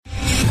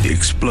The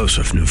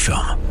explosive new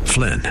film,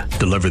 Flynn,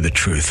 deliver the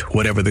truth,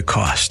 whatever the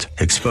cost,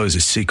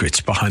 exposes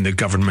secrets behind the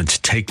government's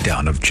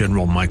takedown of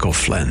General Michael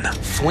Flynn.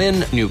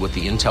 Flynn knew what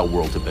the intel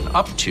world had been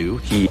up to.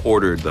 He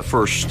ordered the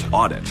first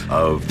audit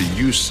of the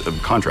use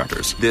of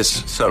contractors.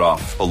 This set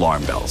off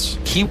alarm bells.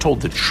 He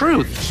told the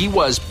truth. He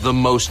was the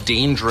most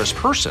dangerous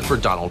person for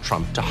Donald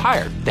Trump to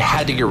hire. They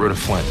had to get rid of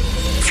Flynn.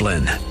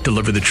 Flynn,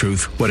 deliver the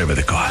truth, whatever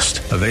the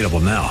cost. Available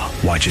now.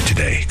 Watch it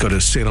today. Go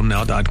to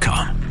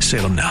salemnow.com.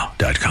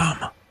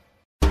 salemnow.com.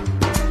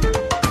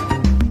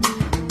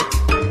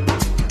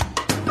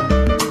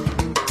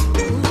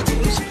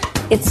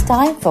 It's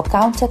time for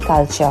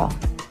Counterculture.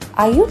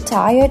 Are you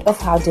tired of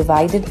how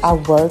divided our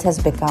world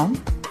has become?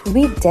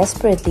 We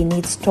desperately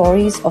need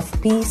stories of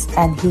peace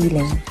and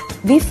healing.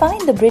 We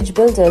find the bridge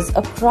builders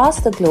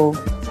across the globe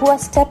who are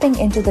stepping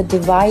into the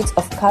divides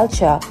of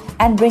culture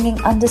and bringing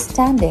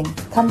understanding,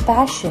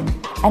 compassion,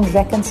 and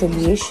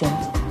reconciliation.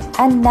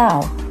 And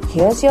now,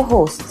 here's your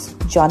hosts,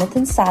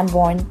 Jonathan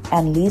Sanborn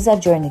and Lisa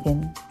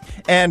Jernigan.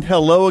 And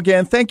hello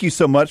again. Thank you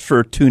so much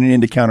for tuning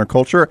into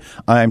Counterculture.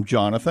 I'm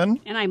Jonathan.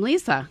 And I'm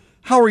Lisa.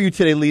 How are you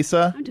today,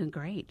 Lisa? I'm doing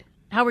great.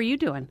 How are you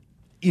doing?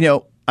 You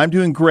know, I'm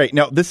doing great.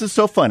 Now, this is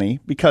so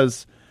funny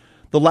because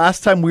the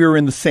last time we were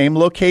in the same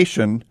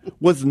location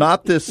was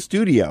not this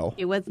studio.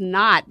 It was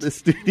not. The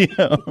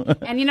studio.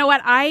 And you know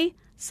what? I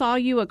saw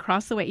you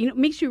across the way. You know, it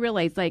makes you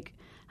realize, like,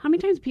 how many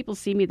times people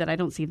see me that I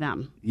don't see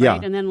them? Yeah.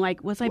 Right? And then,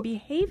 like, was I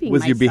behaving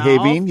Was myself? you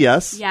behaving?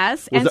 Yes.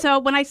 Yes. Was And so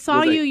when I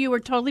saw was you, you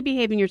were totally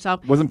behaving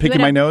yourself. Wasn't picking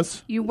my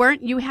nose? You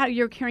weren't.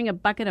 You're carrying a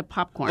bucket of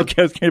popcorn. Okay,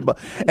 I was kidding.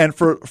 And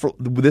for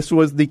this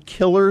was the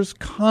Killers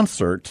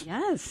concert.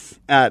 Yes.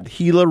 At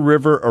Gila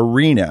River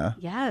Arena.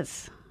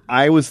 Yes.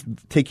 I was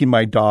taking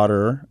my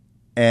daughter,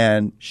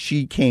 and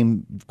she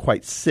came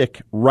quite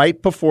sick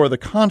right before the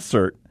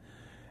concert.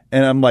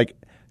 And I'm like,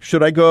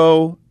 should I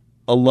go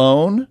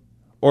alone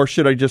or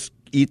should I just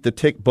eat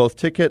both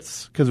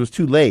tickets? Because it was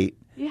too late.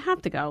 You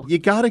have to go. You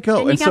got to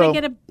go. And you got to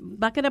get a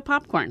bucket of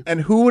popcorn.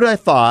 And who would I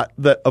thought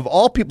that of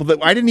all people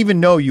that I didn't even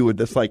know you would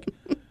just like.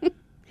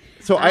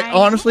 So I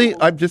honestly,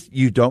 I'm just,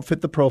 you don't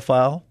fit the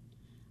profile.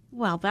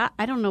 Well, that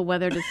I don't know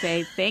whether to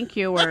say thank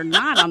you or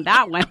not on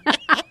that one.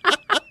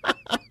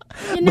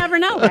 You never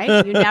know,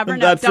 right? You never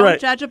know. That's don't right.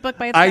 judge a book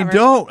by its cover. I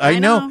don't. I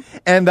know.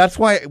 And that's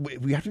why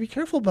we have to be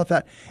careful about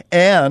that.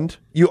 And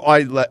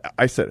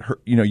I said,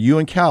 you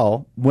and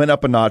Cal went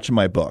up a notch in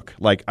my book.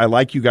 Like, I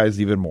like you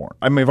guys even more.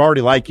 I mean, I've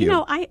already liked you. You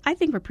know, I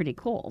think we're pretty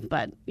cool,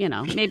 but,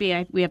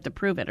 maybe we have to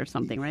prove it or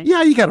something, right?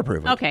 Yeah, you got to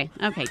prove it. Okay.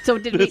 So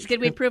did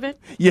we prove it?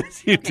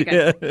 Yes, you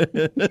did.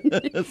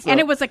 And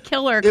it was a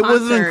killer concert. It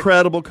was an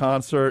incredible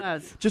concert. It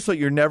was. Just so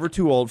you're never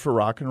too old for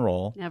rock and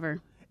roll. Never.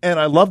 And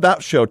I love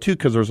that show, too,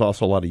 because there's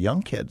also a lot of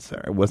young kids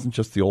there. It wasn't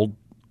just the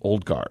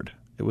old guard.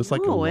 It was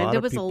like a lot of people. There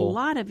was a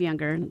lot of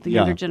younger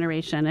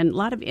generation, and a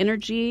lot of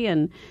energy,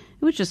 and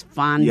it was just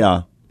fun.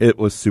 Yeah, it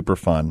was super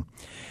fun.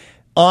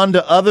 On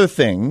to other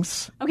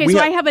things. Okay, so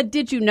I have a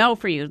did you know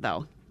for you,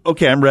 though.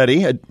 Okay, I'm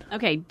ready.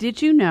 Okay,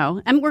 did you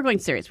know? And we're going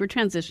serious. We're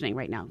transitioning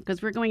right now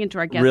because we're going into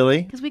our guest.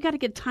 Really? Because we got to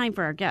get time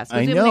for our guests.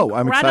 I know.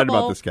 I'm excited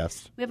about this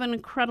guest. We have an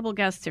incredible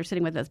guest here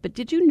sitting with us. But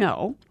did you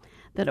know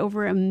that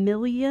over 1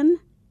 million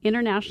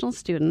international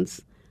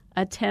students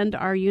attend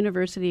our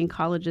university and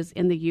colleges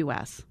in the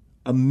U.S.?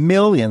 1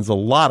 million's a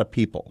lot of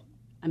people.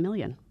 1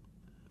 million.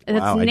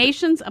 Wow, It's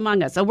nations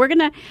among us. So we're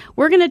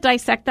gonna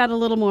dissect that a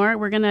little more.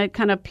 We're gonna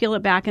kind of peel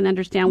it back and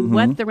understand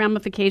what the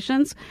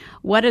ramifications,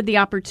 what are the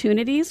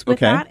opportunities with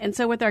that. And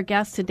so with our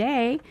guest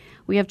today,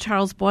 we have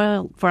Charles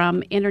Boyle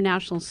from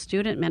International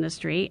Student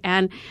Ministry.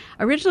 And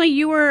originally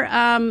you were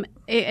an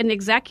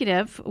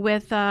executive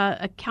with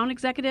account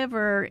executive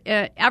or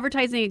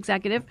advertising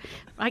executive.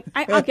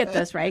 I'll get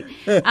this right.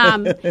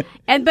 But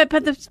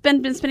it's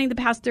been spending the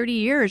past 30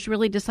 years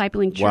really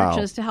discipling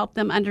churches to help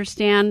them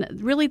understand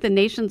really the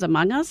nations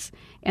among us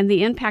and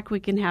the impact we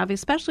can have,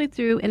 especially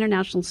through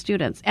international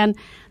students. And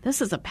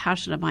this is a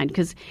passion of mine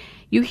because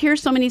you hear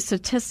so many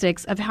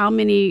statistics of how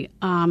many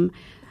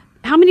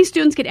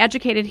students get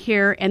educated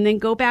here and then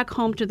go back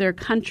home to their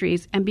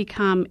countries and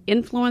become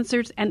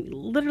influencers and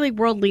literally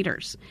world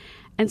leaders.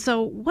 And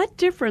so what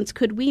difference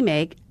could we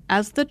make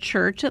as the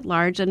church at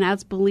large and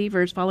as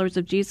believers, followers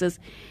of Jesus,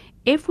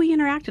 if we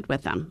interacted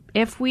with them?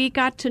 If we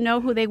got to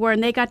know who they were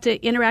and they got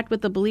to interact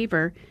with the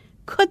believer,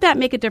 could that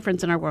make a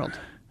difference in our world?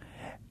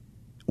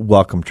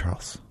 Welcome,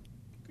 Charles.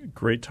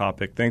 Great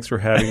topic. Thanks for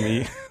having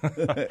me.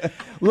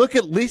 Look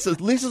at Lisa.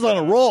 Lisa's on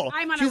a roll.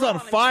 She's on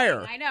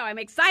fire. I know. I'm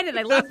excited.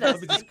 I love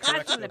this. Just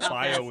correct the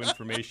bio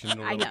information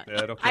a little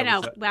bit. Okay, I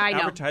know.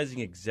 Advertising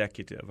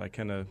executive. I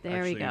kind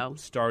of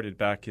started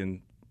back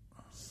in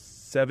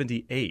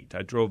 78.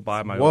 I drove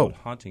by my old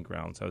hunting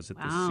grounds. I was at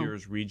the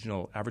Sears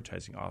Regional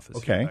Advertising Office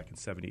back in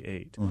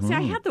 78. Mm-hmm. See,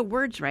 I had the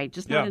words right,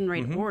 just not in the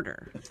right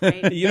order.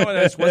 Right? You know, and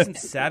I just wasn't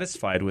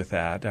satisfied with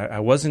that. I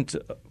wasn't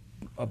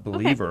a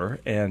believer,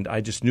 and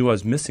I just knew I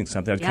was missing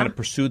something. I kind of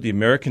pursued the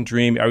American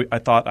dream. I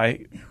thought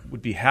I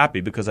would be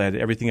happy because I had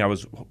everything I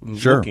was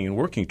looking and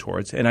working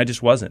towards, and I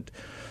just wasn't.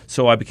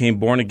 So I became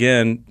born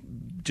again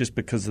just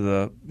because of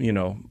the,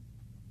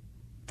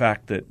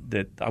 fact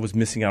that I was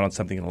missing out on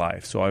something in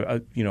life. So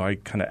I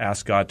kind of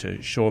asked God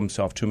to show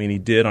himself to me, and he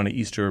did on an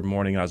Easter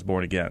morning. I was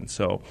born again.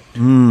 So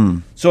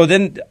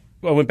then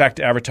I went back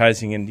to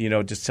advertising and,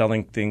 just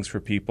selling things for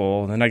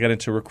people. And then I got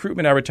into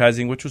recruitment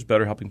advertising, which was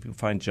better, helping people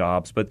find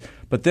jobs.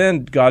 But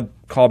then God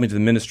called me to the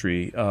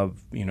ministry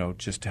of,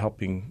 just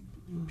helping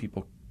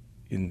people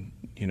in,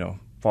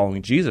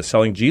 following Jesus,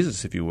 selling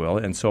Jesus, if you will.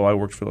 And so I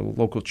worked for the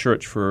local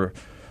church for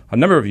a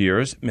number of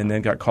years, and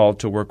then got called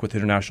to work with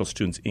International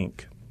Students,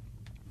 Inc.,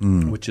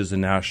 which is a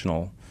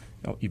national,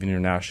 even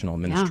international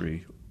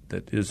ministry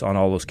that is on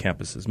all those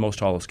campuses,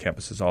 most all those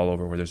campuses all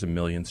over where there's 1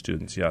 million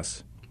students,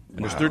 yes.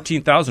 And there's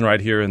 13,000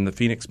 right here in the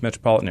Phoenix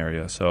metropolitan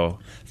area. So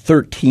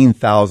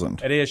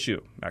 13,000 at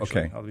ASU,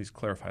 actually. Okay. I'll at least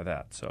clarify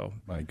that. So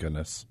my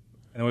goodness.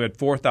 And we had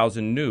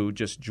 4,000 new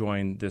just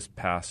joined this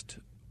past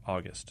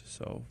August.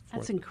 So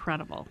that's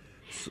incredible.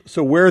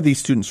 So where are these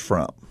students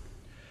from?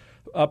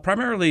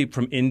 Primarily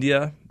from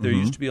India. There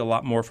used to be a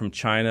lot more from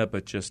China,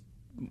 but just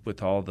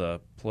with all the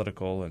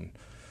political and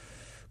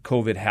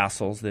COVID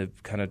hassles,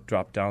 they've kind of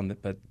dropped down.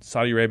 But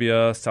Saudi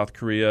Arabia, South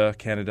Korea,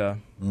 Canada,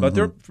 but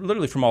they're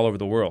literally from all over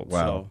the world.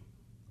 Wow.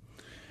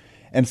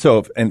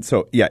 So. And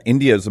so, yeah,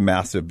 India is a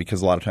massive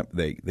because a lot of times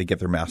they get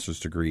their master's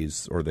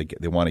degrees or they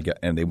want to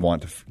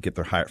get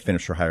their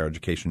finish their higher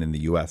education in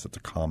the U.S. It's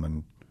a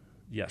common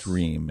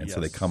dream, and so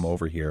they come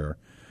over here.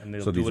 And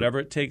they'll do whatever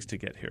it takes to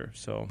get here.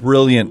 So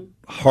brilliant,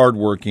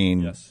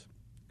 hardworking. Yes.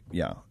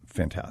 Yeah,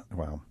 fantastic.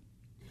 Wow.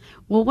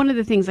 Well, one of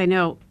the things I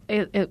know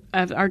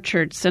of our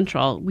church,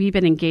 Central, we've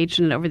been engaged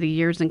in it over the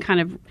years and kind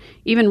of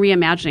even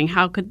reimagining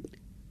how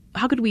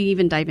could we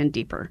even dive in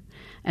deeper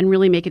and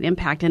really make an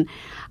impact. And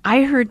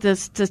I heard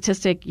this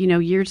statistic,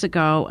 years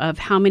ago of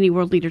how many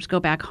world leaders go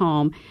back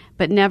home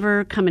but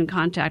never come in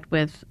contact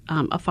with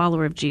a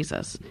follower of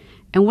Jesus.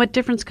 And what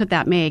difference could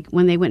that make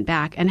when they went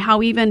back? And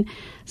how even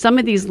some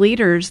of these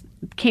leaders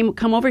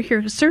come over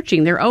here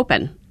searching. They're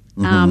open.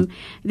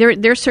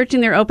 They're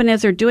searching. They're open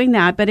as they're doing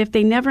that. But if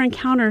they never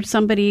encounter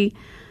somebody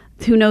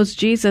who knows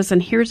Jesus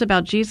and hears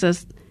about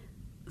Jesus,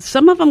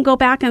 some of them go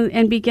back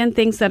and begin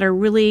things that are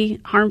really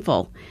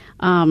harmful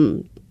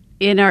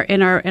in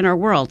our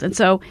world. And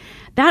so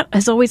that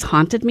has always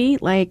haunted me.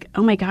 Like,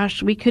 oh my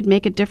gosh, we could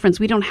make a difference.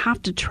 We don't have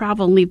to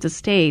travel and leave the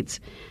States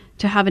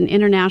to have an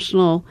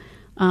international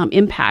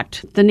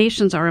impact. The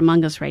nations are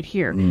among us right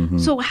here.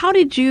 So how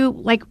did you,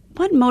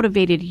 what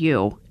motivated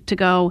you to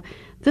go,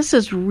 this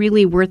is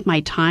really worth my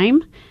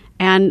time,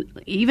 and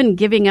even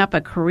giving up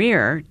a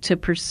career to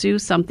pursue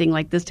something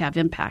like this to have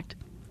impact?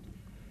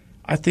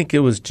 I think it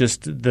was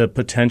just the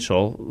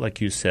potential,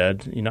 like you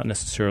said, not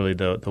necessarily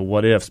the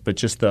what ifs, but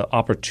just the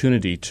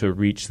opportunity to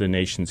reach the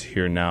nations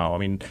here now. I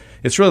mean,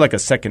 it's really like a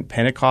second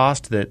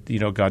Pentecost that,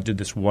 God did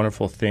this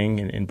wonderful thing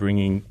in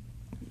bringing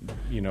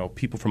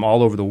people from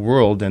all over the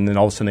world, and then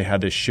all of a sudden they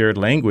had this shared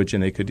language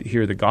and they could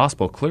hear the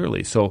gospel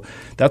clearly. So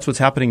that's what's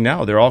happening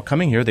now. They're all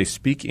coming here. They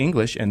speak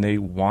English and they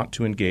want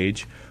to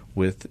engage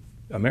with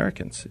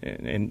Americans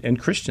and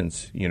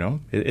Christians.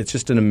 It's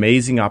just an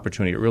amazing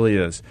opportunity. It really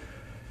is.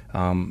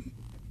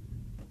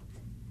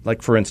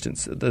 Like, for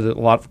instance, there's a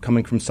lot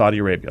coming from Saudi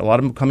Arabia. A lot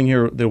of them coming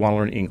here, they want to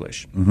learn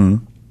English.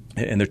 And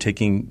they're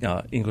taking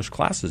English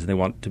classes and they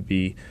want to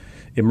be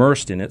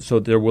immersed in it, so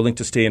they're willing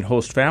to stay in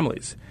host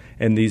families.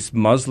 And these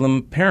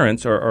Muslim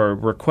parents are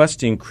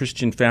requesting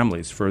Christian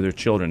families for their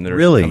children that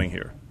are coming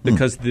here.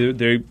 Because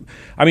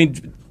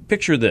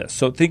picture this.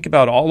 So think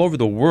about all over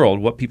the world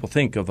what people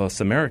think of us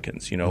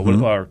Americans. What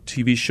about our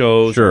TV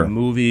shows, our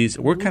movies?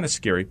 We're kind of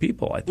scary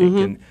people, I think,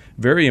 and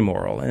very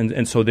immoral.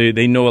 And so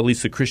they know at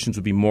least the Christians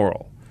would be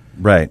moral.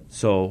 Right.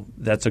 So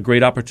that's a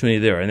great opportunity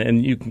there.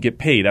 And you can get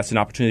paid. That's an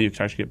opportunity you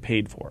can actually get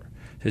paid for,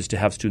 is to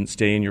have students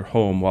stay in your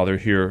home while they're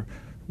here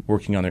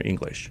working on their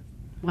English.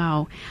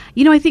 Wow.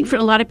 I think for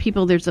a lot of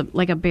people there's a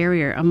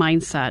barrier, a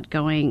mindset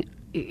going,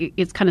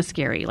 it's kind of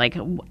scary. Like,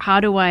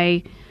 what do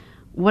I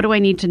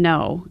need to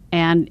know?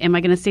 And am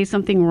I going to say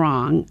something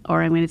wrong,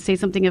 or I'm going to say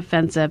something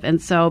offensive?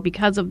 And so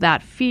because of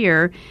that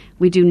fear,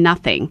 we do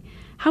nothing.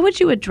 How would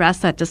you address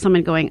that to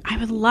someone going, I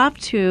would love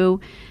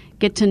to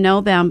get to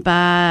know them,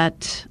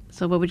 but...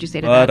 So what would you say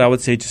to that? I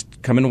would say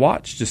just come and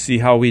watch, just see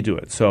how we do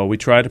it. So we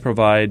try to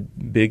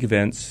provide big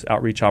events,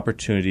 outreach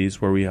opportunities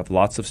where we have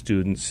lots of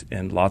students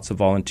and lots of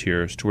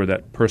volunteers, to where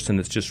that person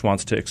that just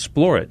wants to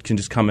explore it can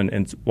just come in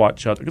and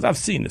watch out. Because I've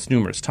seen this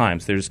numerous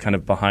times. They're just kind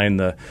of behind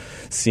the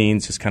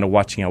scenes, just kind of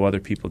watching how other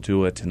people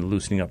do it and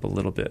loosening up a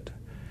little bit.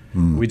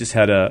 We just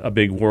had a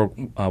big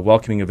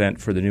welcoming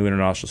event for the new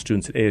international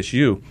students at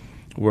ASU,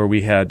 where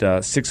we had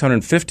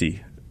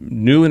 650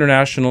 new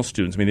international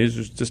students. I mean, these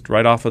are just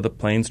right off of the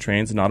planes,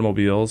 trains, and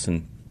automobiles,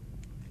 and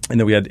And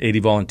then we had 80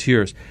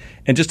 volunteers.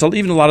 And just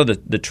even a lot of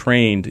the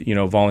trained,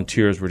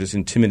 volunteers were just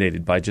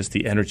intimidated by just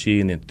the energy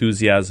and the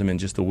enthusiasm and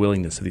just the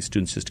willingness of these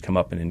students just to come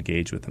up and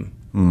engage with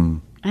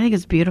them. I think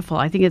it's beautiful.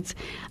 I think it's,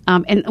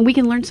 and we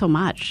can learn so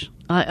much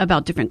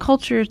about different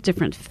cultures,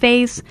 different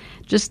faiths.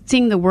 Just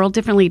seeing the world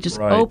differently just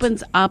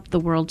opens up the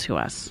world to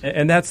us.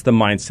 And that's the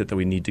mindset that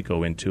we need to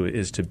go into,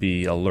 is to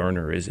be a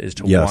learner, is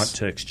to want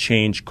to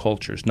exchange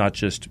cultures, not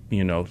just,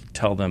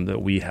 tell them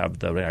that we have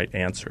the right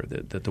answer,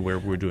 that the way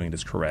we're doing it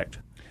is correct.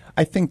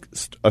 I think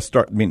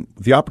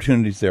the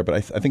opportunity's there, but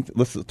I think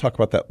let's talk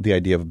about the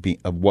idea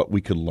of what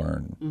we could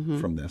learn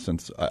from this. And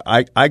so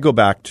I go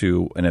back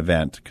to an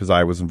event because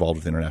I was involved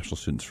with international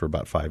students for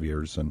about 5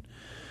 years, and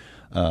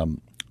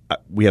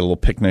we had a little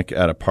picnic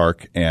at a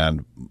park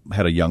and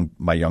had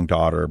my young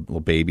daughter,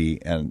 little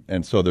baby,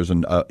 and so there's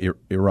an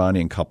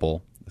Iranian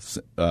couple,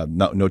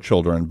 no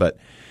children, but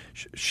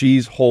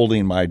she's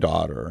holding my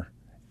daughter,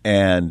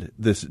 and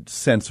this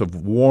sense of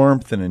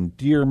warmth and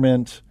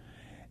endearment.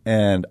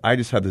 And I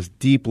just had this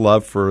deep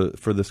love for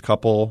this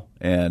couple,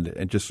 and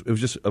it was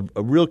just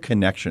a real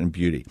connection and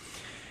beauty.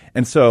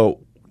 And so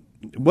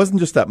it wasn't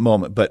just that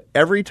moment, but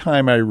every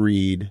time I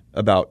read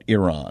about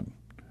Iran,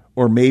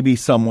 or maybe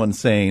someone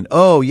saying,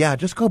 "Oh yeah,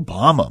 just go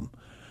bomb them.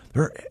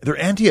 They're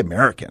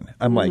anti-American."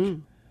 I'm like,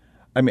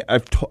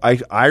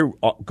 I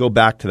go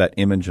back to that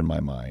image in my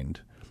mind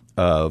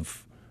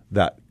of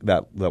that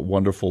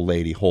wonderful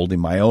lady holding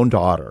my own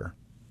daughter,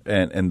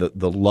 and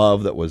the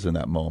love that was in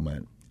that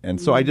moment.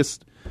 And so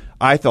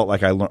I felt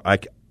like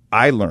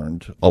I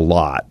learned a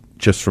lot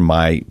just from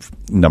my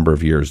number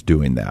of years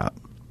doing that.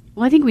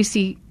 Well, I think we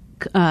see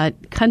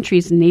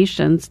countries,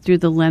 nations through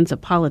the lens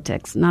of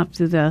politics, not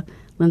through the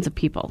lens of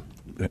people.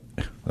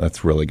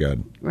 That's really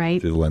good.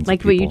 Right? Through the lens like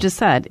of people. What you just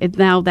said.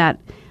 Now that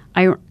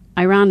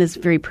Iran is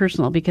very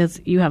personal because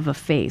you have a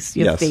face.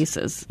 You have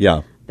faces.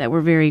 Yeah. That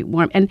were very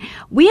warm. And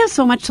we have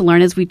so much to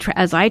learn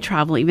as I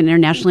travel, even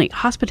internationally.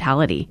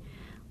 Hospitality.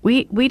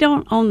 We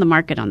don't own the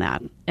market on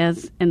that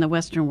as in the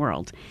Western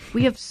world.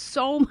 We have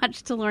so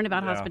much to learn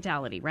about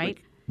hospitality, right?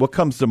 What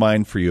comes to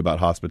mind for you about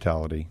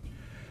hospitality?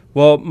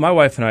 Well, my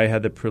wife and I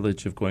had the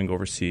privilege of going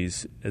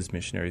overseas as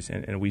missionaries,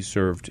 and we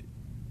served,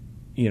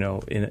 in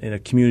a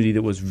community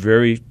that was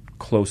very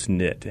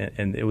close-knit,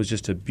 and it was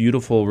just a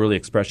beautiful, really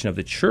expression of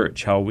the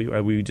church, how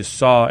we just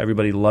saw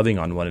everybody loving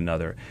on one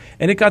another.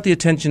 And it got the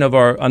attention of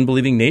our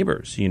unbelieving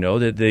neighbors,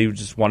 that they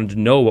just wanted to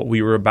know what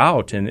we were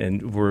about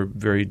and were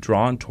very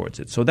drawn towards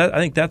it. So I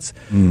think that's,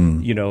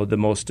 the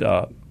most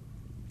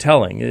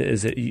telling,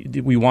 is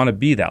that we want to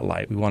be that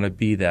light. We want to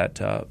be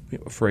that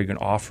fragrant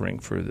offering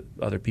for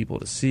other people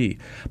to see.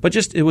 But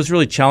it was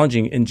really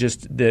challenging in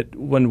just that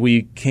when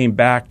we came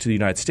back to the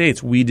United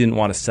States, we didn't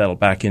want to settle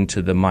back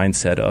into the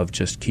mindset of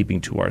just keeping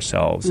to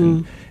ourselves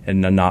and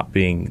not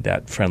being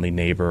that friendly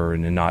neighbor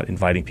and not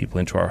inviting people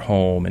into our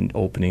home and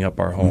opening up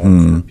our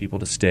home for people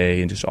to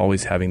stay and just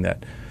always having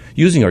that,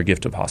 using our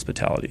gift of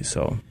hospitality.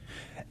 So.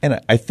 And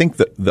I think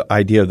that the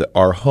idea that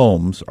our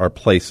homes are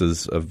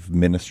places of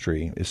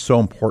ministry is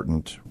so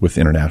important with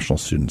international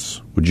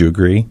students. Would you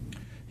agree?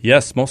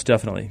 Yes, most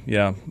definitely.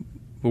 Yeah.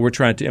 But we're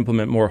trying to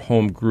implement more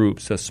home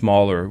groups,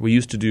 smaller. We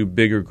used to do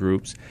bigger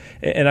groups.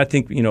 And I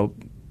think,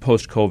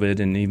 post-COVID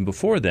and even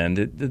before then,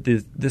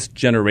 this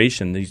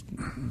generation, these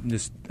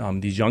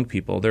young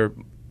people, they're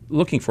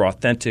looking for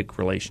authentic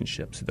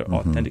relationships, their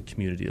authentic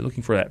community. They're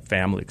looking for that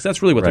family, because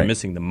that's really what they're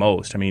missing the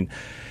most. I mean,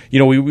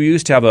 we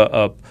used to have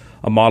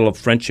a model of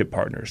friendship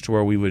partners to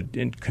where we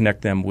would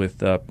connect them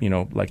with,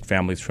 like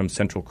families from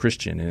Central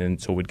Christian.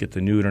 And so we'd get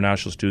the new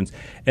international students,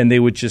 and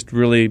they would just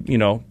really,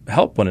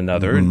 help one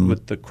another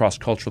with the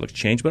cross-cultural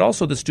exchange. But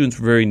also the students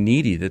were very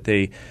needy, that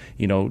they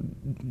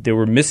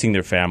were missing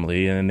their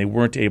family and they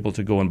weren't able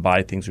to go and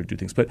buy things or do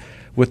things. But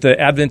with the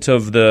advent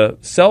of the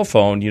cell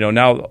phone,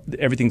 now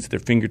everything's at their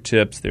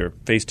fingertips. They're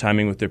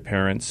FaceTiming with their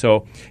parents.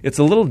 So it's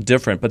a little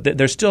different, but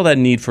there's still that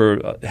need for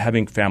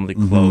having family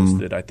close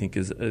that I think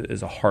is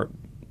a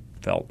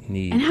heartfelt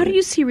need. And how do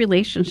you see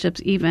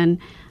relationships even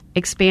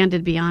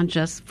expanded beyond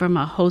just from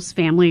a host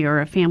family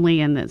or a family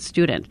and the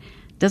student?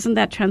 Doesn't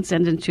that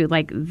transcend into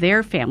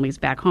their families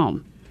back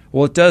home?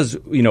 Well, it does,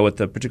 with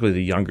particularly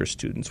the younger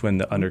students, when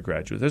the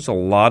undergraduates. There's a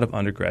lot of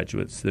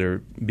undergraduates that are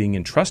being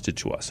entrusted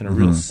to us in a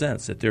real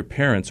sense, that their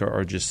parents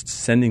are just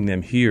sending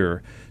them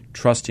here,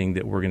 trusting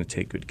that we're going to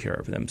take good care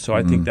of them. So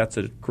I think that's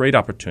a great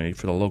opportunity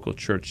for the local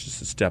church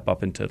to step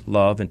up and to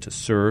love and to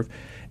serve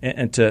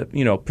and to,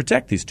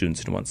 protect these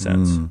students in one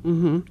sense.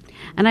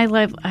 And I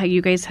love how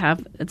you guys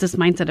have this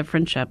mindset of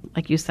friendship,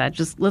 like you said,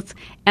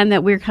 and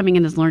that we're coming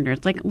in as learners,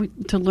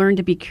 to learn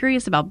to be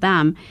curious about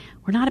them.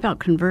 We're not about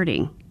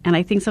converting. And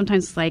I think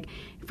sometimes it's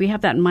if we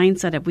have that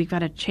mindset of we've got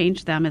to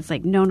change them, it's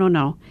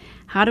no.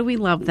 How do we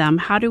love them?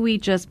 How do we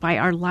just, by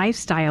our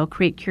lifestyle,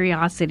 create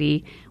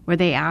curiosity where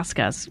they ask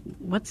us,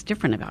 what's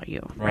different about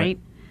you, right?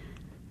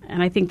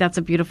 And I think that's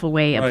a beautiful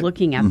way of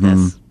looking at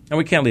this. And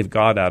we can't leave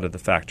God out of the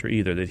factor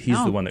either, that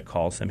he's the one that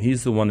calls them.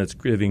 He's the one that's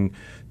giving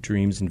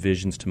dreams and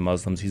visions to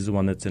Muslims. He's the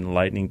one that's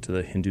enlightening to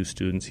the Hindu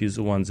students. He's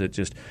the ones that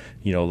just,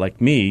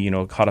 like me,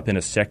 caught up in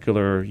a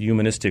secular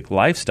humanistic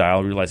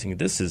lifestyle, realizing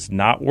this is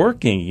not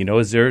working.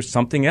 Is there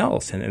something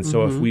else? And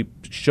so if we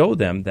show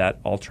them that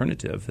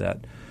alternative,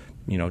 that,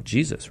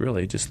 Jesus,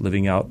 really, just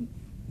living out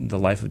the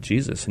life of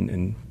Jesus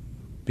and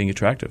being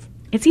attractive.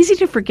 It's easy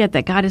to forget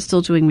that God is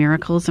still doing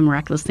miracles and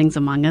miraculous things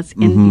among us,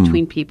 in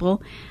between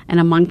people and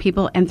among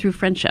people and through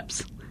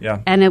friendships.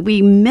 Yeah. And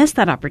we miss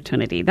that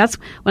opportunity. That's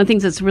one of the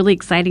things that's really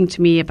exciting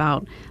to me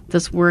about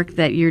this work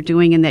that you're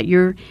doing, and that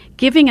you're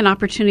giving an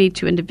opportunity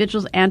to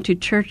individuals and to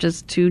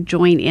churches to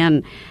join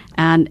in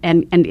and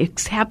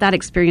have that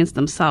experience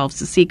themselves,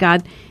 to see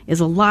God is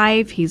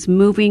alive, he's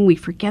moving. We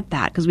forget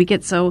that because we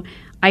get so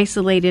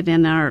isolated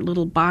in our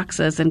little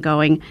boxes and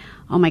going,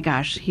 oh my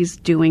gosh, he's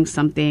doing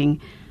something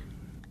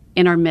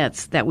in our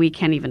midst that we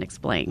can't even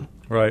explain.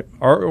 Right.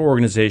 Our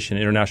organization,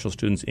 International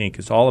Students, Inc.,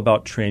 is all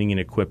about training and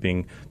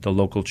equipping the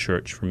local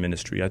church for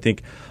ministry. I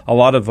think a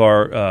lot of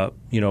our,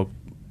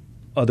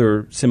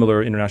 other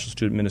similar international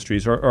student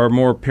ministries are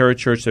more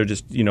parachurch. They're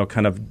just,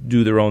 kind of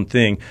do their own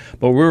thing.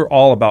 But we're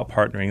all about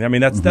partnering. I mean,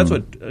 that's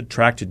what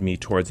attracted me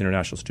towards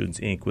International Students,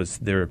 Inc., was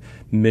their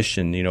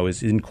mission,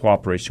 is in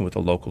cooperation with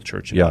the local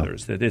church and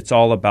others. That it's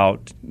all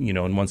about,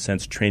 in one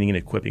sense, training and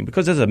equipping.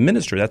 Because as a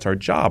minister, that's our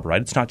job,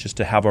 right? It's not just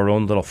to have our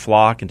own little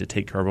flock and to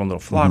take care of our own little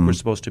flock. We're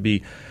supposed to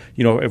be,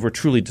 if we're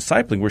truly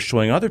discipling, we're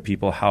showing other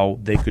people how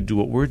they could do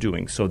what we're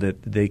doing so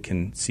that they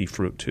can see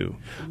fruit too.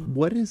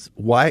 What is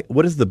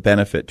the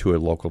benefit to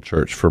a local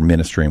church for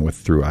ministering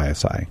through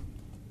ISI?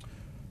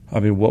 I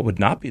mean, what would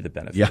not be the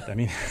benefit? Yeah. I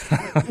mean,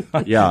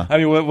 yeah. I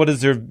mean, what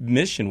is their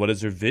mission? What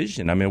is their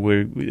vision? I mean,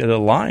 it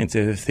aligns.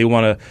 If they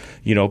want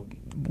to,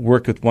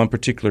 work with one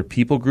particular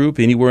people group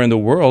anywhere in the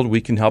world, we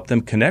can help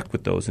them connect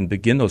with those and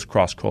begin those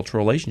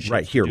cross-cultural relationships.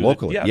 Right here,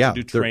 locally. To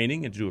do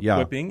training and to do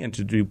equipping and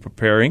to do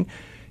preparing,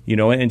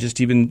 and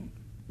just even,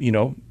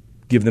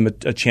 give them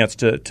a chance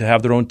to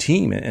have their own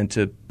team and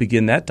to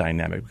begin that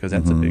dynamic, because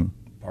that's a big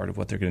part of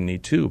what they're going to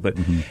need too. But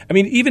I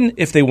mean, even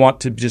if they want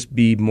to just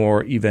be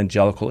more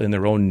evangelical in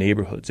their own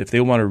neighborhoods, if they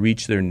want to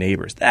reach their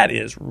neighbors, that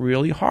is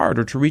really hard,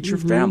 or to reach your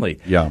family.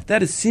 Yeah.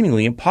 That is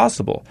seemingly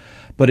impossible.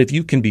 But if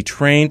you can be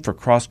trained for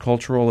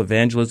cross-cultural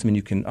evangelism, and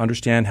you can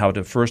understand how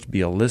to first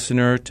be a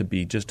listener, to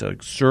be just a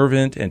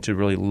servant, and to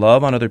really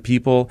love on other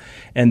people,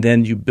 and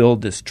then you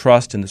build this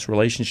trust and this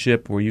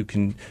relationship where you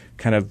can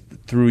kind of,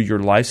 through your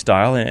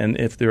lifestyle, and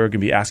if they're going to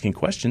be asking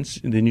questions,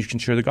 then you can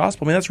share the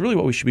gospel. I mean, that's really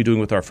what we should be doing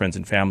with our friends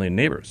and family and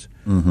neighbors.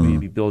 We need to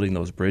be building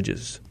those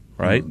bridges,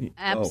 right?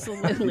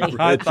 Absolutely.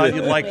 I thought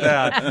you'd like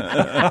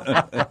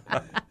that.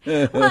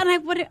 Well,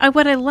 and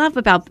what I love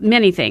about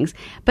many things,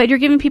 but you're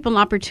giving people an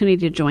opportunity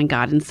to join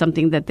God in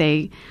something that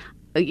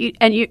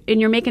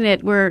you're making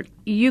it where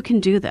you can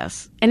do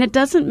this. And it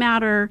doesn't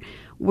matter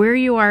where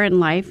you are in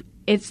life.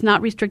 It's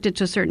not restricted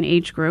to a certain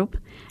age group.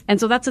 And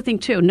so that's the thing,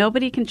 too.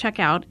 Nobody can check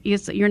out.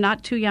 You're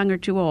not too young or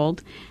too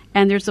old,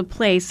 and there's a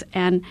place.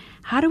 And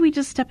how do we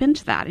just step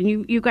into that?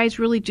 And you guys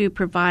really do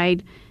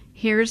provide,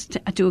 here's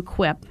to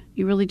equip.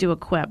 You really do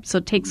equip. So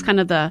it takes kind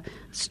of the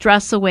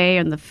stress away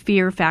and the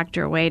fear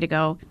factor away to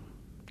go,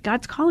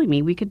 God's calling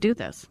me. We could do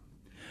this.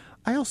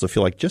 I also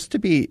feel like just to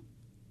be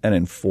an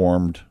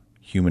informed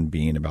human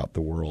being about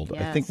the world,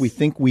 yes. I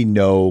think we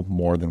know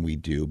more than we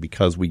do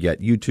because we get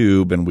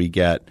YouTube and we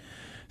get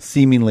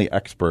seemingly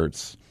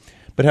experts.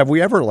 But have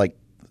we ever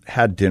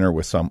had dinner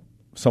with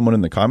someone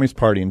in the Communist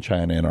Party in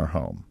China in our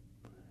home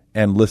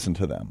and listened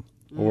to them,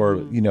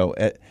 or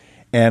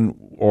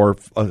or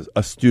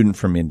a student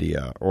from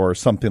India or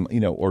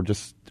something, or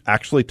just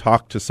actually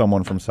talk to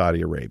someone from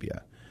Saudi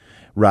Arabia,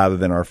 rather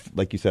than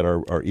like you said,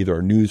 our either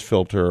our news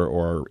filter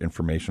or our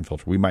information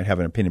filter. We might have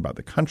an opinion about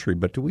the country,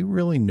 but do we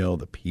really know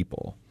the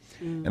people?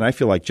 And I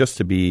feel like just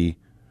to be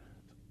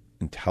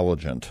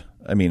intelligent,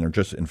 or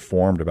just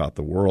informed about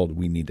the world,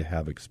 we need to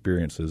have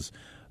experiences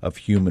of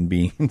human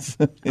beings,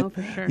 for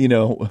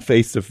sure.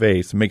 Face to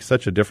face. It makes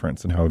such a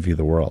difference in how we view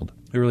the world.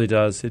 It really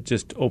does. It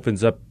just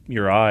opens up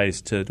your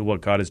eyes to what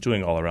God is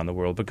doing all around the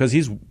world, because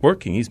he's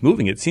working, he's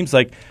moving. It seems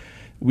like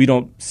we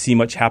don't see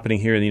much happening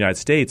here in the United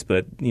States,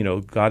 but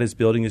God is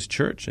building his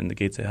church, and the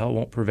gates of hell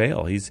won't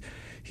prevail. He's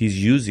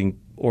using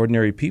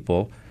ordinary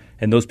people,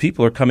 and those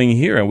people are coming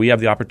here, and we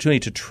have the opportunity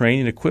to train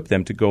and equip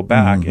them to go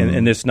back.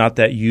 And there's not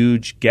that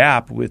huge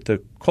gap with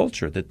the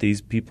culture, that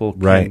these people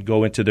can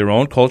go into their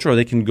own culture, or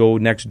they can go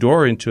next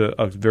door into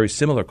a very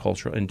similar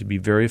culture and to be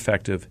very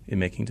effective in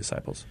making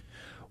disciples.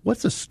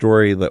 What's a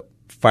story that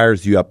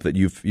fires you up that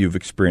you've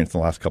experienced in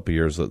the last couple of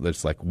years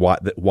that's like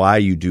why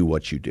you do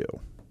what you do?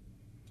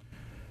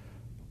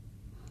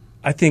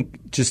 I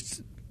think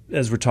just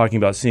as we're talking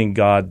about seeing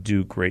God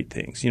do great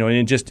things,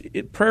 and just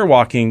prayer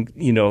walking,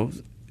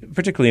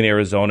 particularly in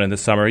Arizona in the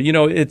summer,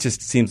 it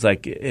just seems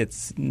like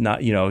it's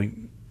not,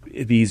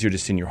 it'd be easier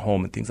just in your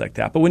home and things like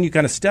that. But when you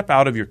kind of step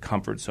out of your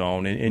comfort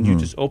zone and you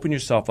just open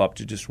yourself up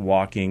to just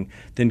walking,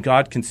 then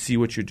God can see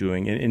what you're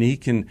doing and He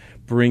can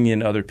bring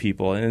in other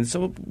people. And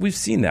so we've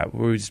seen that.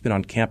 We've just been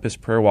on campus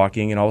prayer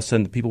walking, and all of a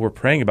sudden the people we're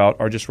praying about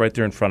are just right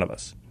there in front of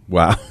us.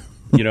 Wow.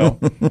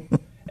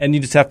 And you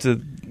just have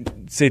to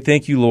say,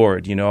 thank you,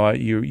 Lord.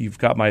 You've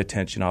got my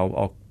attention.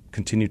 I'll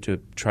continue to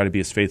try to be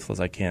as faithful as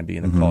I can be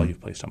in the call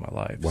you've placed on my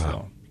life. Wow.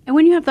 So. And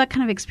when you have that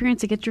kind of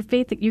experience, it gets your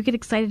faith. You get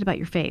excited about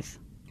your faith.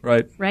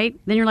 Right. Right?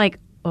 Then you're like,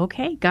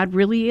 okay, God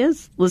really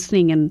is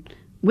listening and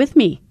with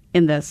me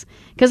in this.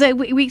 Because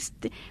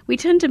we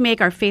tend to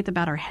make our faith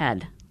about our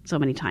head so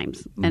many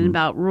times and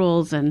about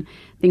rules and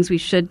things we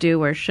should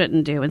do or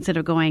shouldn't do, instead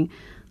of going,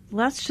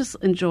 let's just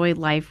enjoy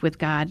life with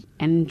God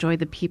and enjoy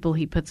the people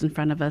He puts in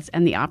front of us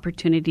and the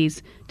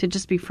opportunities to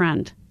just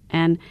befriend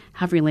and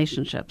have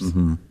relationships.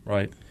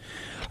 Right.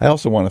 I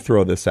also want to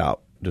throw this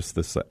out, just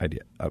this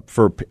idea,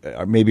 for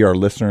maybe our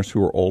listeners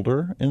who are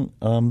older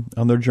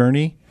on their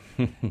journey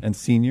and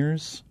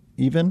seniors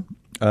even.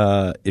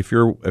 If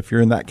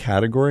you're in that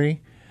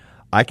category,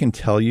 I can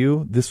tell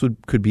you this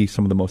could be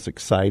some of the most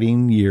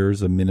exciting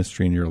years of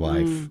ministry in your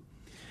life.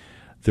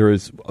 There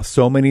is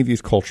so many of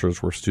these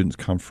cultures where students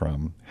come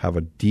from have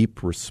a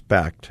deep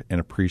respect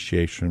and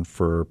appreciation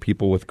for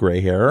people with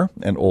gray hair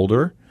and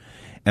older,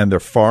 and they're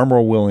far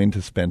more willing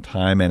to spend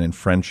time and in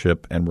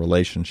friendship and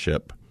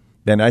relationship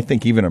than I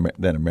think even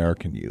than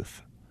American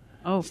youth.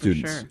 Oh,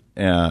 students.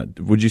 For sure.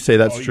 Would you say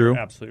that's true? You're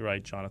absolutely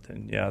right,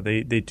 Jonathan. Yeah,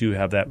 they do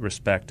have that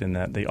respect and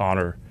that they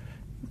honor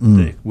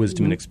the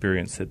wisdom and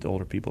experience that the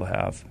older people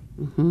have.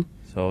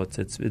 So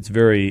it's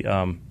very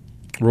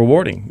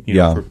rewarding,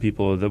 for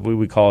people that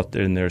we call it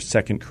in their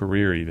second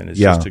career. Even it's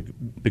just to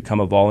become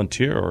a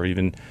volunteer or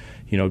even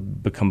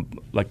become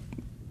like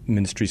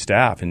ministry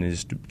staff and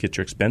just get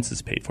your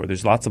expenses paid for.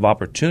 There's lots of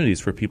opportunities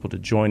for people to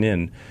join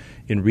in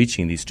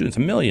reaching these students,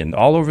 1 million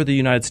all over the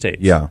United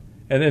States. Yeah.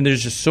 And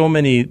there's just so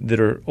many that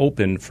are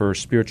open for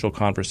spiritual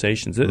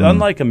conversations.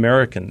 Unlike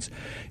Americans,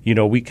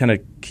 we kind of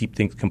keep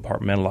things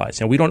compartmentalized.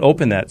 And we don't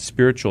open that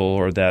spiritual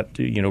or that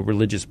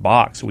religious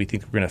box. We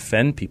think we're going to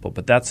offend people,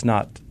 but that's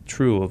not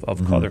true of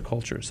other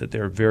cultures. That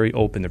they're very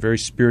open. They're very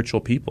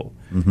spiritual people.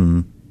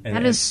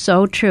 That is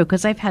so true,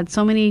 because I've had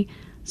so many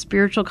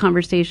spiritual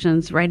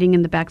conversations riding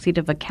in the backseat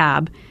of a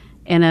cab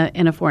in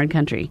a foreign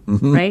country,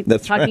 right?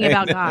 That's talking right.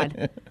 about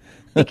God.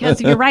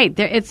 Because you're right,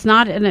 it's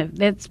not.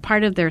 It's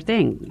part of their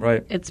thing.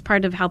 Right. It's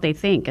part of how they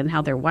think and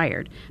how they're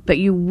wired. But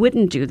you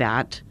wouldn't do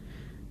that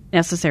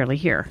necessarily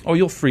here. Oh,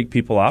 you'll freak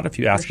people out if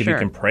you ask For if sure. you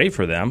can pray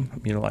for them.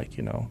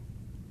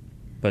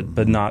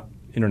 But not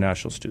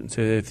international students.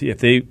 If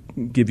they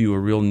give you a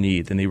real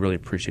need, then they really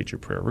appreciate your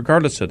prayer,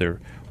 regardless of their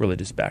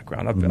religious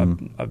background.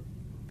 I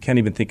can't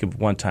even think of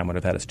one time when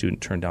I've had a student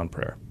turn down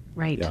prayer.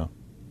 Right. Yeah.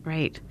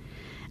 Right.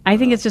 I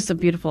think it's just a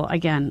beautiful,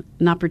 again,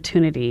 an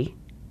opportunity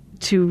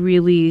to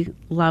really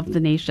love the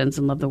nations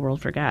and love the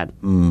world for God.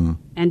 And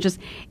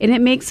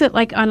it makes it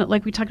like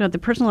we talked about the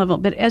personal level,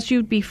 but as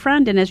you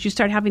befriend and as you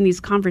start having these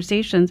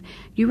conversations,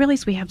 you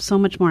realize we have so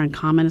much more in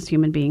common as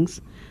human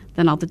beings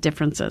than all the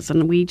differences.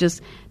 And we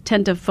just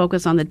tend to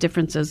focus on the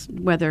differences,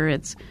 whether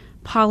it's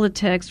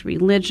politics,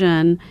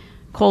 religion,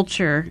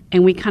 culture,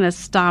 and we kind of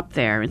stop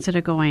there instead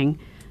of going,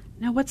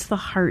 now what's the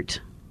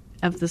heart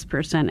of this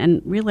person? And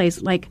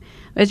realize, like,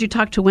 as you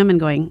talk to women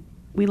going,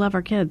 we love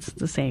our kids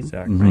the same,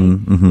 Exactly.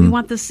 right? We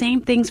want the same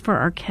things for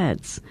our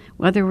kids,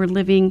 whether we're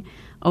living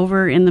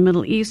over in the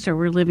Middle East or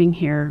we're living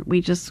here.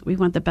 We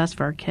want the best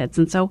for our kids.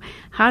 And so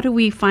how do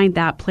we find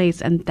that place?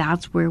 And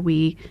that's where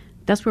we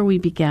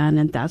begin,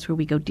 and that's where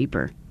we go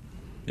deeper.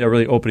 Yeah,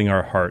 really opening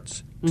our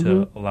hearts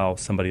to allow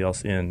somebody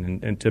else in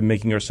and to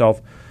making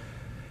ourselves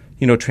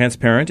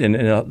transparent and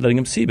letting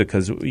them see,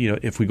 because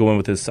if we go in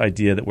with this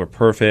idea that we're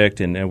perfect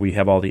and we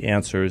have all the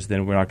answers,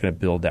 then we're not going to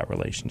build that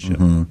relationship.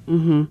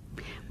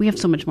 We have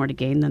so much more to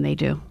gain than they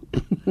do.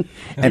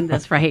 And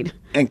that's right.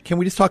 And can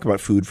we just talk about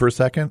food for a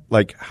second?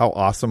 Like how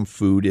awesome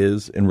food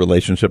is in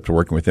relationship to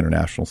working with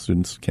international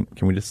students. Can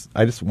we just?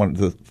 I just wanted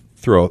to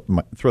throw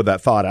that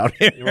thought out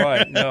here. You're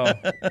right. No.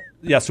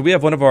 Yeah. So we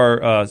have one of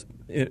our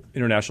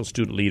international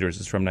student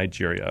leaders is from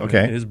Nigeria.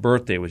 Okay. His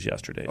birthday was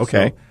yesterday.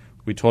 Okay. So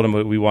we told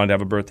him we wanted to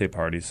have a birthday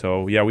party.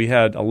 So, yeah, we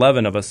had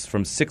 11 of us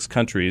from 6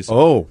 countries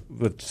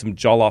with some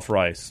jollof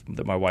rice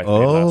that my wife made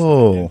last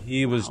night. And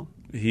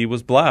he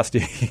was blessed.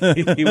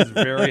 He was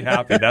very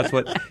happy. That's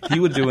what he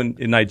would do in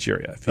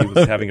Nigeria if he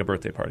was having a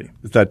birthday party.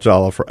 Is that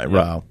jollof rice?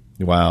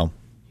 Yeah. Wow.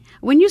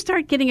 When you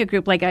start getting a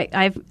group, like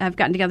I've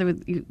gotten together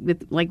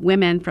with like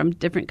women from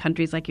different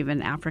countries, like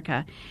even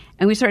Africa,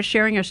 and we start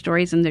sharing our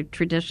stories and their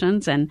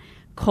traditions and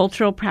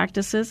cultural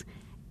practices,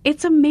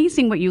 it's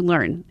amazing what you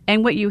learn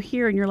and what you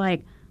hear, and you're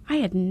like, I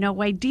had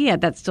no idea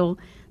they're still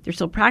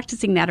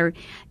practicing that. Or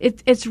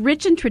it's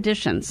rich in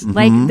traditions,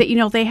 like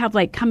that. They have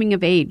like coming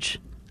of age.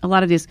 A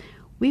lot of these,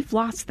 we've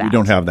lost that. You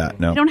don't have that,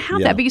 no. You don't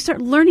have that, but you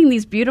start learning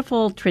these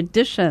beautiful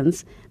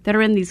traditions that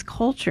are in these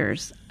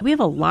cultures. We have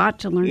a lot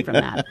to learn from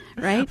that,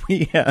 right?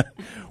 We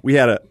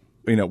had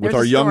with There's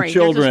our a young story.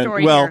 children. There's a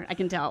story well, here, I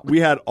can tell. We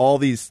had all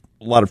these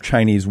a lot of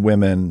Chinese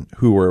women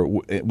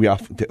who we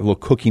often did little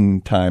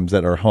cooking times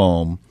at our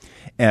home,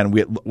 and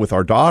with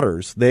our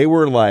daughters, they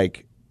were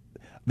like,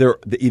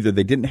 either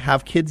they didn't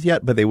have kids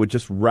yet, but they would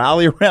just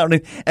rally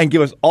around and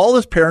give us all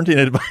this parenting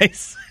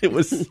advice. It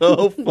was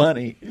so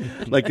funny.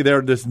 Like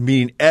they're just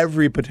meeting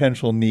every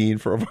potential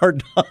need for our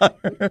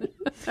daughter.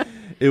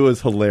 It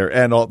was hilarious,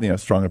 and all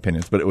strong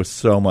opinions, but it was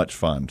so much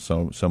fun.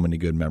 So many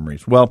good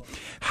memories. Well,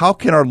 how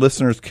can our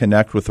listeners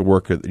connect with the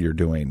work that you're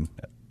doing?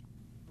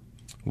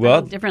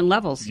 Well, different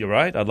levels. You're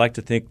right. I'd like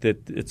to think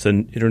that it's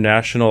an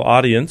international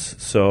audience.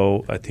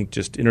 So I think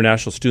just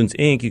International Students,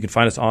 Inc., you can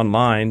find us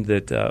online,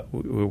 that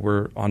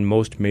we're on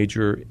most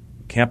major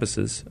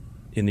campuses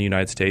in the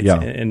United States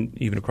and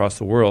even across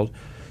the world.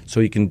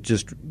 So you can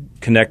just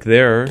connect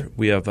there.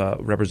 We have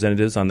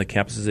representatives on the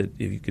campuses that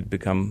if you could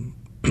become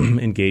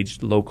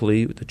engaged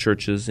locally with the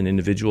churches and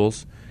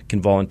individuals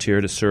can volunteer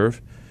to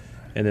serve.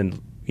 And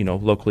then,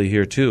 locally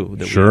here too,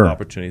 that we have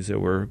opportunities that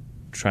we're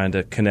trying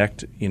to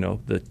connect,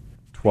 the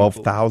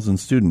 12,000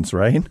 students,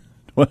 right?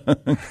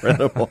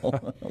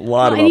 Incredible. A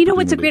lot of and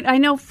what's I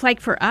know, like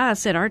for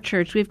us at our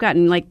church, we've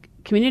gotten like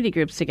community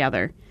groups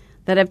together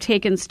that have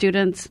taken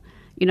students,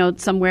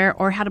 somewhere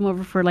or had them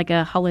over for like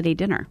a holiday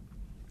dinner.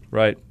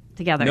 Right.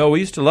 Together. No, we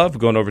used to love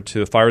going over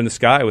to Fire in the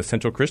Sky with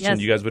Central Christian. Yes.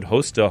 You guys would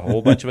host a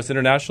whole bunch of us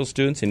international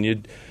students, and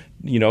you'd,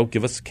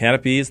 give us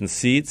canopies and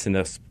seats and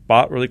a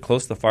spot really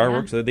close to the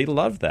fireworks. Yeah. They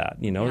loved that.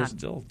 They're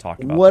still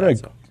talking about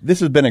that. This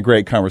has been a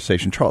great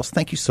conversation. Charles,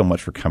 thank you so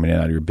much for coming in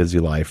out of your busy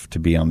life to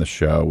be on the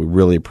show. We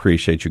really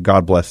appreciate you.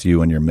 God bless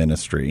you and your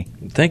ministry.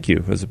 Thank you.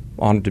 It was an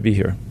honor to be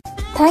here.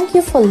 Thank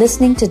you for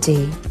listening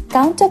today.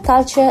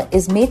 Counterculture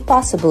is made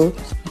possible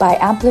by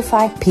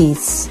Amplify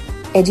Peace,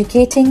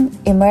 educating,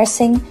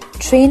 immersing,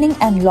 training,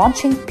 and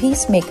launching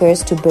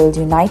peacemakers to build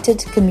united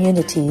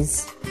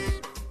communities.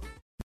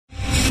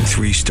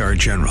 3-star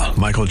General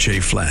Michael J.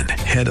 Flynn,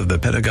 head of the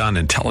Pentagon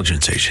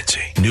Intelligence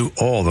Agency, knew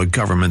all the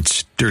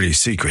government's dirty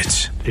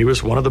secrets. He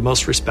was one of the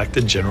most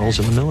respected generals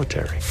in the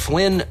military.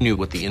 Flynn knew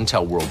what the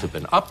intel world had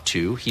been up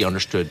to. He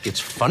understood its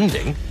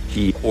funding.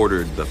 He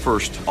ordered the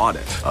first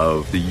audit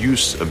of the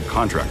use of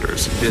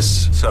contractors.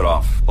 This set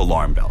off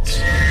alarm bells.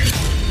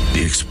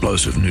 The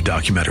explosive new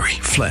documentary,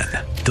 Flynn,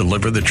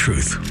 Deliver the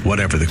Truth,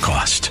 Whatever the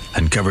Cost,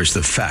 uncovers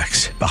the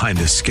facts behind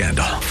this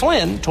scandal.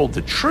 Flynn told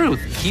the truth.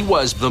 He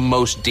was the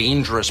most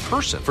dangerous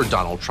person for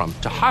Donald Trump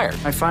to hire.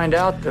 I find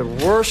out the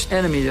worst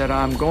enemy that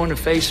I'm going to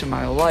face in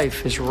my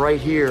life is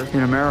right here in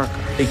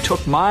America. They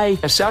took my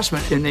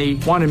assessment and they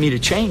wanted me to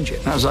change it.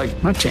 And I was like,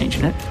 I'm not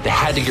changing it. They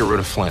had to get rid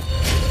of Flynn.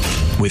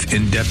 With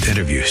in-depth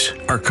interviews,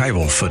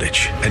 archival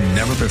footage, and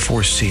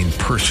never-before-seen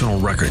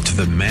personal records of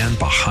the man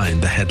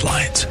behind the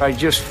headlines. I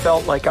just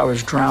felt like I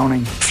was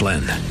drowning.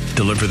 Flynn,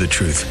 Deliver the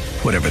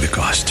Truth, Whatever the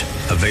Cost.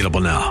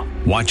 Available now.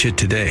 Watch it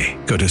today.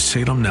 Go to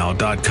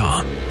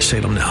salemnow.com.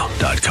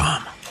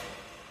 salemnow.com.